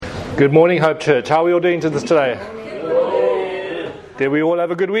Good morning, Hope Church. How are we all doing to this today? Did we all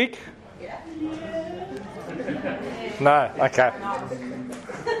have a good week? No? Okay.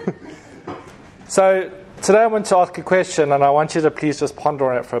 So, today I want to ask a question, and I want you to please just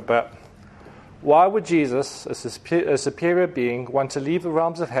ponder on it for a bit. Why would Jesus, a superior being, want to leave the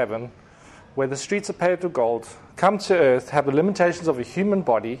realms of heaven, where the streets are paved with gold, come to earth, have the limitations of a human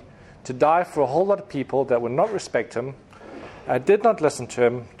body, to die for a whole lot of people that would not respect him, did not listen to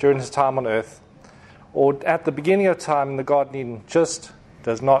him during his time on earth, or at the beginning of time in the Garden of Eden? Just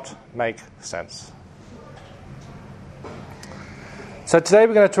does not make sense. So today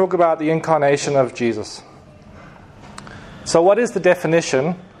we're going to talk about the incarnation of Jesus. So what is the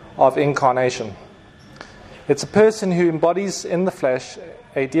definition of incarnation? It's a person who embodies in the flesh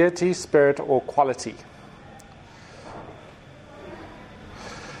a deity, spirit, or quality.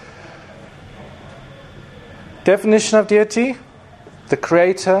 Definition of deity: the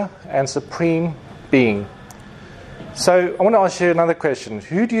creator and supreme being. So I want to ask you another question.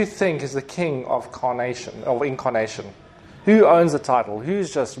 Who do you think is the king of incarnation? Who owns the title? Who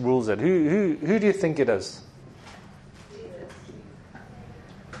just rules it? Who do you think it is?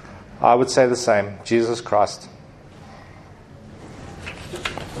 I would say the same. Jesus Christ.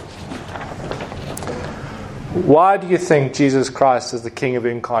 Why do you think Jesus Christ is the king of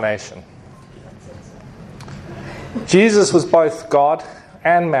incarnation? Jesus was both God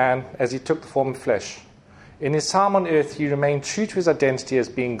and man as he took the form of flesh. In his time on earth, he remained true to his identity as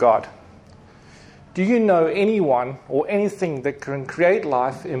being God. Do you know anyone or anything that can create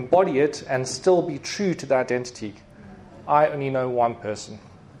life, embody it, and still be true to that identity? I only know one person.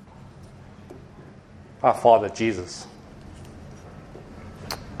 Our Father, Jesus.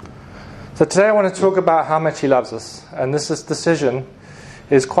 So today I want to talk about how much he loves us. And this decision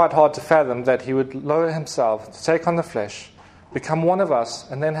is quite hard to fathom, that he would lower himself to take on the flesh, become one of us,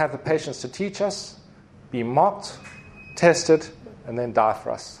 and then have the patience to teach us, be mocked, tested, and then die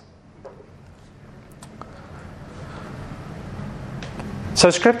for us. So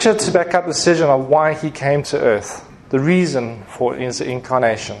scripture to back up the decision of why he came to earth, the reason for his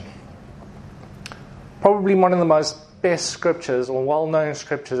incarnation. Probably one of the most best scriptures or well-known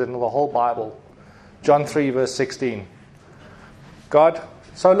scriptures in the whole Bible. John 3 verse 16. God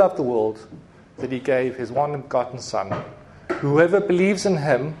so loved the world that he gave his one begotten Son. Whoever believes in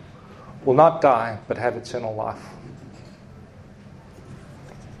him will not die but have eternal life.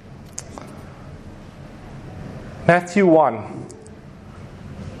 Matthew 1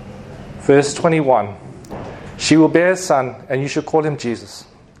 verse 21. She will bear a son, and you shall call him Jesus.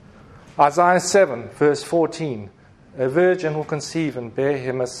 Isaiah 7 verse 14. A virgin will conceive and bear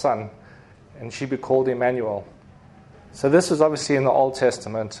him a son, and she be called Emmanuel. So this was obviously in the Old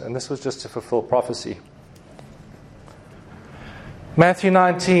Testament, and this was just to fulfill prophecy. Matthew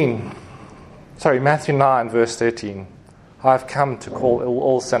 9 verse 13. I have come to call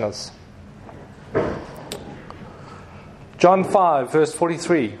all sinners. John 5 verse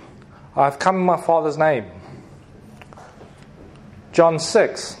 43. I have come in my Father's name. John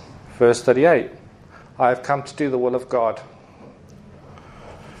 6 verse 38. I have come to do the will of God.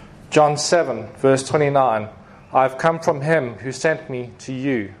 John 7 verse 29. I have come from him who sent me to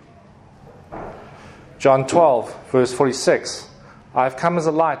you. John 12 verse 46. I have come as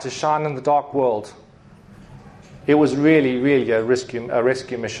a light to shine in the dark world. It was really a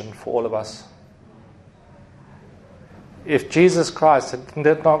rescue mission for all of us. If Jesus Christ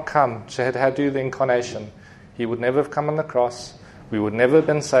did not come to do the incarnation, he would never have come on the cross. We would never have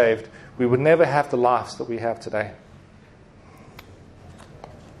been saved. We would never have the lives that we have today.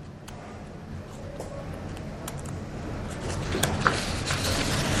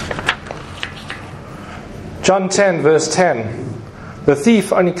 John 10 verse 10. The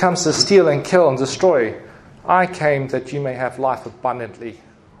thief only comes to steal and kill and destroy. I came that you may have life abundantly.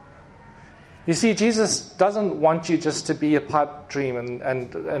 You see, Jesus doesn't want you just to be a pipe dream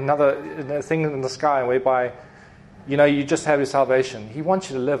and another thing in the sky whereby, you just have your salvation. He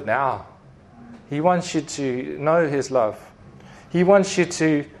wants you to live now. He wants you to know his love. He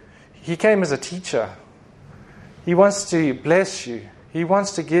came as a teacher. He wants to bless you. He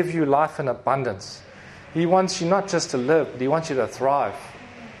wants to give you life in abundance. He wants you not just to live, but he wants you to thrive.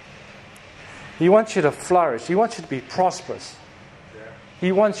 He wants you to flourish. He wants you to be prosperous.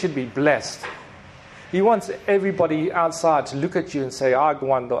 He wants you to be blessed. He wants everybody outside to look at you and say, I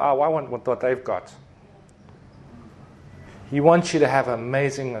want what they've got. He wants you to have an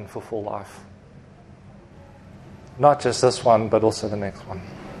amazing and fulfilled life. Not just this one, but also the next one.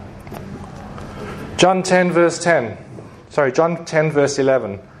 John 10 verse 11.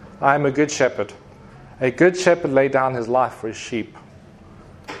 I am a good shepherd. A good shepherd laid down his life for his sheep.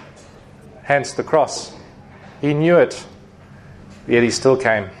 hence the cross. He knew it, yet he still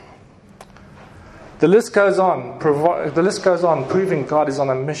came. The list goes on. Proving God is on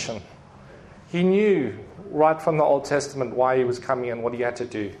a mission. He knew right from the Old Testament why he was coming and what he had to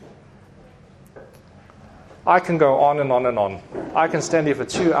do. I can go on and on and on. I can stand here for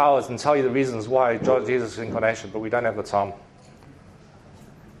 2 hours and tell you the reasons why Jesus is incarnation, but we don't have the time.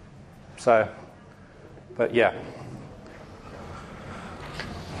 But yeah.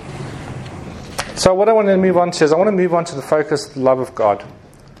 So what I want to move on to is I want to move on to the focus of the love of God.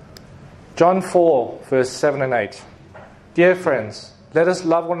 John 4, verse 7 and 8. Dear friends, let us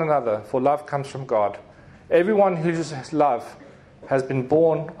love one another, for love comes from God. Everyone who has love has been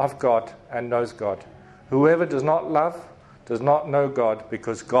born of God and knows God. Whoever does not love does not know God,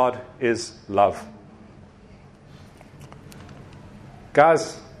 because God is love.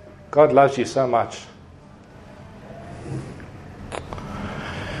 Guys, God loves you so much.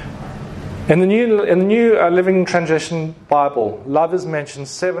 In the New Living Translation Bible, love is mentioned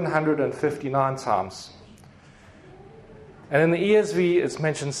 759 times. And in the ESV, it's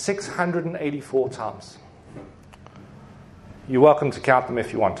mentioned 684 times. You're welcome to count them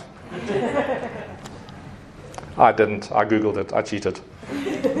if you want. I didn't. I Googled it. I cheated.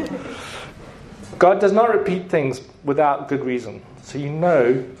 God does not repeat things without good reason. So you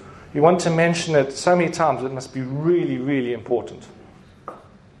want to mention it so many times, it must be really, really important.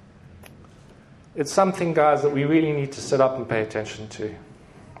 It's something, guys, that we really need to sit up and pay attention to.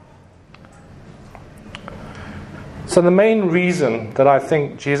 So the main reason that I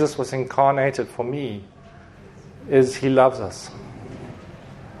think Jesus was incarnated for me is he loves us.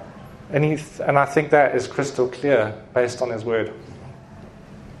 And I think that is crystal clear based on his word.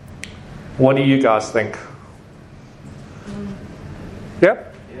 What do you guys think?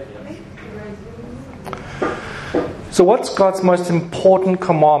 Yep? So what's God's most important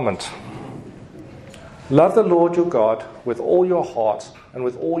commandment? Love the Lord your God with all your heart and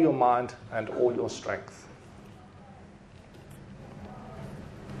with all your mind and all your strength.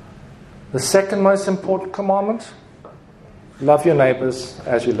 The second most important commandment, love your neighbors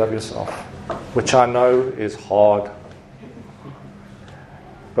as you love yourself, which I know is hard.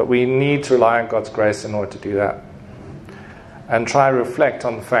 But we need to rely on God's grace in order to do that. And try to reflect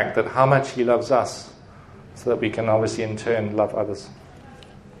on the fact that how much he loves us, so that we can obviously in turn love others.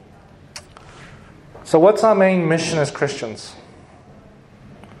 So what's our main mission as Christians?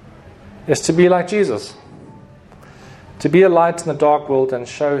 Is to be like Jesus. To be a light in the dark world and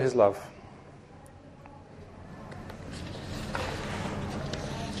show his love.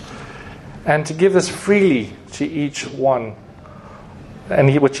 And to give this freely to each one,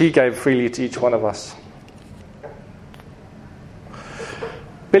 which he gave freely to each one of us.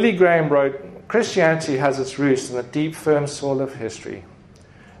 Billy Graham wrote, Christianity has its roots in the deep, firm soil of history.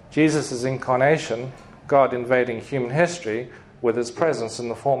 Jesus' incarnation, God invading human history with his presence in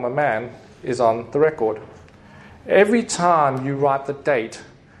the form of man, is on the record. Every time you write the date,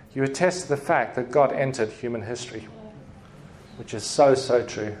 you attest to the fact that God entered human history, which is so, so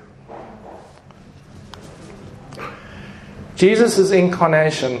true. Jesus'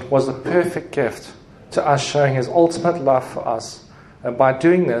 incarnation was a perfect gift to us, showing his ultimate love for us. And by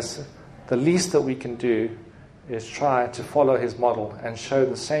doing this, the least that we can do is try to follow his model and show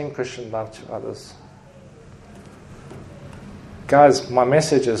the same Christian love to others. Guys, my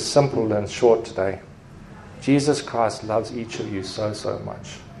message is simple and short today. Jesus Christ loves each of you so, so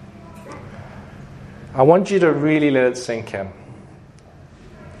much. I want you to really let it sink in.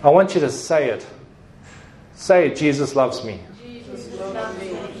 I want you to say it. Say it, Jesus loves me.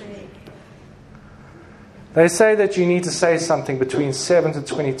 They say that you need to say something between 7 to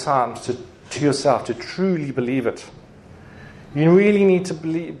 20 times to yourself to truly believe it. You really need to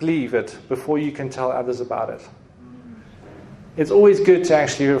believe it before you can tell others about it. It's always good to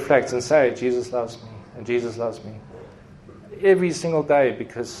actually reflect and say, Jesus loves me, and Jesus loves me. Every single day,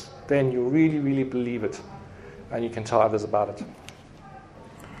 because then you really, really believe it, and you can tell others about it.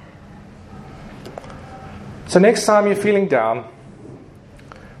 So next time you're feeling down,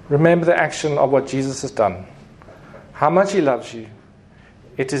 remember the action of what Jesus has done. How much he loves you.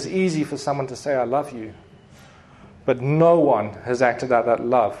 It is easy for someone to say, I love you. But no one has acted out that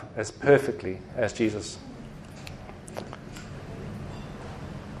love as perfectly as Jesus.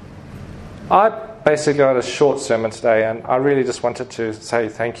 I basically got a short sermon today, and I really just wanted to say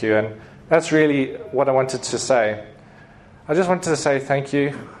thank you. And that's really what I wanted to say. I just wanted to say thank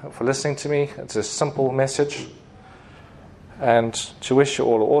you for listening to me. It's a simple message. And to wish you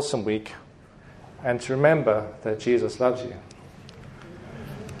all an awesome week. And to remember that Jesus loves you.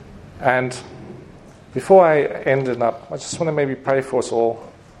 And before I end it up, I just want to maybe pray for us all.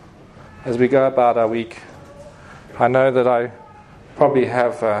 as we go about our week. I know that I probably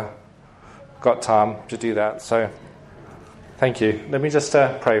have got time to do that, so thank you. Let me just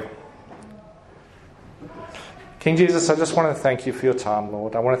pray. King Jesus, I just want to thank you for your time,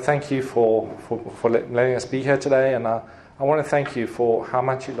 Lord. I want to thank you for letting us be here today, and I want to thank you for how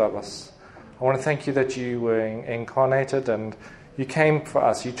much you love us. I want to thank you that you were incarnated and you came for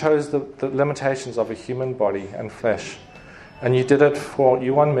us. You chose the limitations of a human body and flesh, and you did it for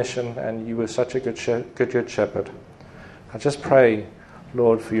you on mission, and you were such a good shepherd. I just pray,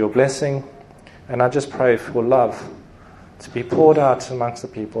 Lord, for your blessing, and I just pray for your love to be poured out amongst the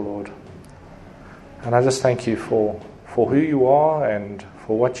people, Lord. And I just thank you for who you are and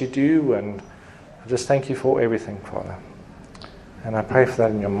for what you do, and I just thank you for everything, Father. And I pray for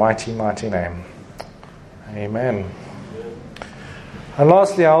that in your mighty, mighty name. Amen. And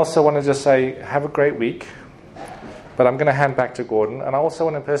lastly, I also want to just say, have a great week. But I'm going to hand back to Gordon. And I also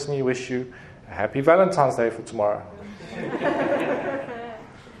want to personally wish you a happy Valentine's Day for tomorrow.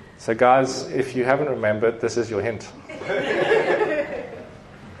 So guys, if you haven't remembered, this is your hint.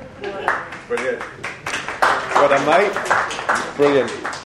 Brilliant. Well done, mate. Brilliant.